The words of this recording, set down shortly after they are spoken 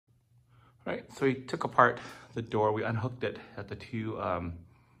Right, so we took apart the door. We unhooked it at the two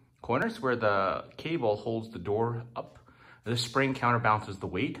corners where the cable holds the door up. The spring counterbalances the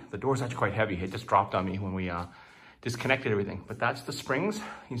weight. The door's actually quite heavy. It just dropped on me when we disconnected everything. But that's the springs.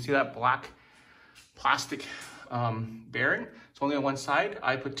 You can see that black plastic bearing. It's only on one side.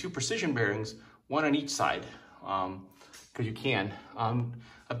 I put two precision bearings, one on each side, because you can.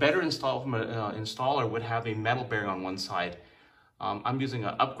 A better installer would have a metal bearing on one side. I'm using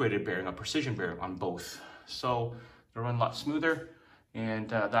an upgraded bearing, a precision bearing on both. So they'll run a lot smoother, and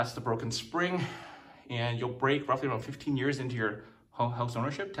that's the broken spring. And you'll break roughly around 15 years into your house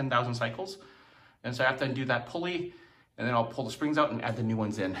ownership, 10,000 cycles. And so I have to undo that pulley, and then I'll pull the springs out and add the new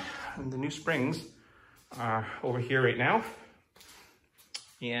ones in. And the new springs are over here right now.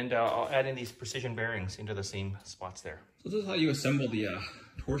 And I'll add in these precision bearings into the same spots there. So this is how you assemble the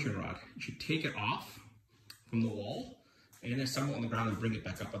torsion rod. You should take it off from the wall and then assemble it on the ground and bring it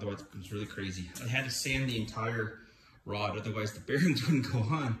back up, otherwise it becomes really crazy. I had to sand the entire rod, otherwise the bearings wouldn't go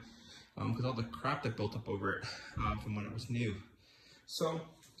on, because all the crap that built up over it from when it was new. So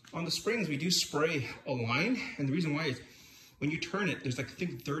on the springs, we do spray a line, and the reason why is when you turn it, there's like, I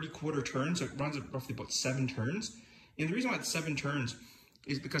think 30 quarter turns, so it runs at roughly about 7 turns. And the reason why it's 7 turns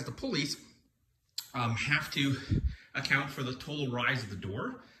is because the pulleys have to account for the total rise of the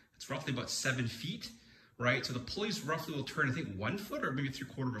door. It's roughly about 7 feet, right? So the pulleys roughly will turn, I think, 1 foot or maybe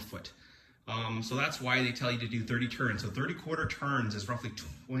 3/4 of a foot. So that's why they tell you to do 30 turns. So 30 quarter turns is roughly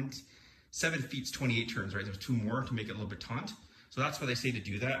 7 feet, 28 turns, right? There's 2 more to make it a little bit taut. So that's why they say to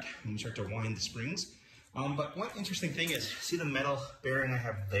do that when you start to wind the springs. But one interesting thing is, see the metal bearing I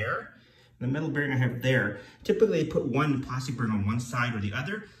have there? The metal bearing I have there, typically they put one plastic bearing on one side or the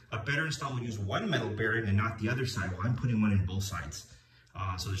other. A better installer would use one metal bearing and not the other side. Well, I'm putting one in both sides.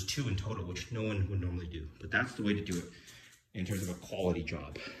 So there's 2 in total, which no one would normally do. But that's the way to do it in terms of a quality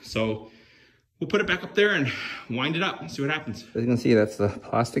job. So we'll put it back up there and wind it up and see what happens. As you can see, that's the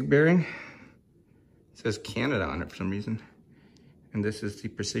plastic bearing. It says Canada on it for some reason. And this is the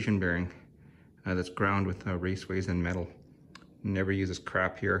precision bearing that's ground with raceways and metal. Never use this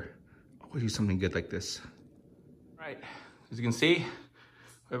crap here. Always use something good like this. All right, as you can see,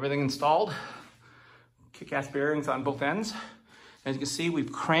 everything installed. Kick-ass bearings on both ends. As you can see,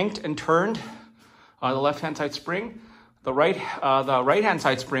 we've cranked and turned the left-hand side spring. The right-hand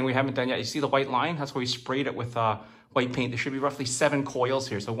side spring we haven't done yet. You see the white line? That's where we sprayed it with white paint. There should be roughly 7 coils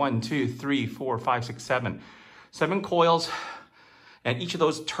here. So 1, 2, 3, 4, 5, 6, 7. 7 coils, and each of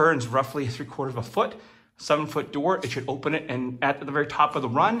those turns roughly 3/4 of a foot. 7-foot door. It should open it, and at the very top of the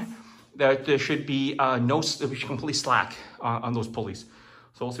run, there should be we should completely slack on those pulleys.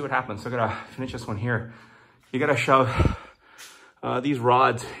 So we'll see what happens. So I'm gonna finish this one here. You gotta shove these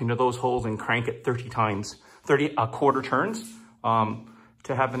rods into those holes and crank it 30 times, 30 quarter turns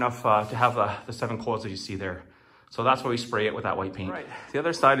to have enough to have the 7 coils that you see there. So that's why we spray it with that white paint. Right. The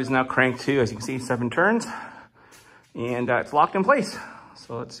other side is now cranked too, as you can see, 7 turns, and it's locked in place.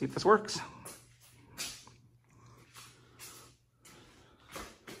 So let's see if this works.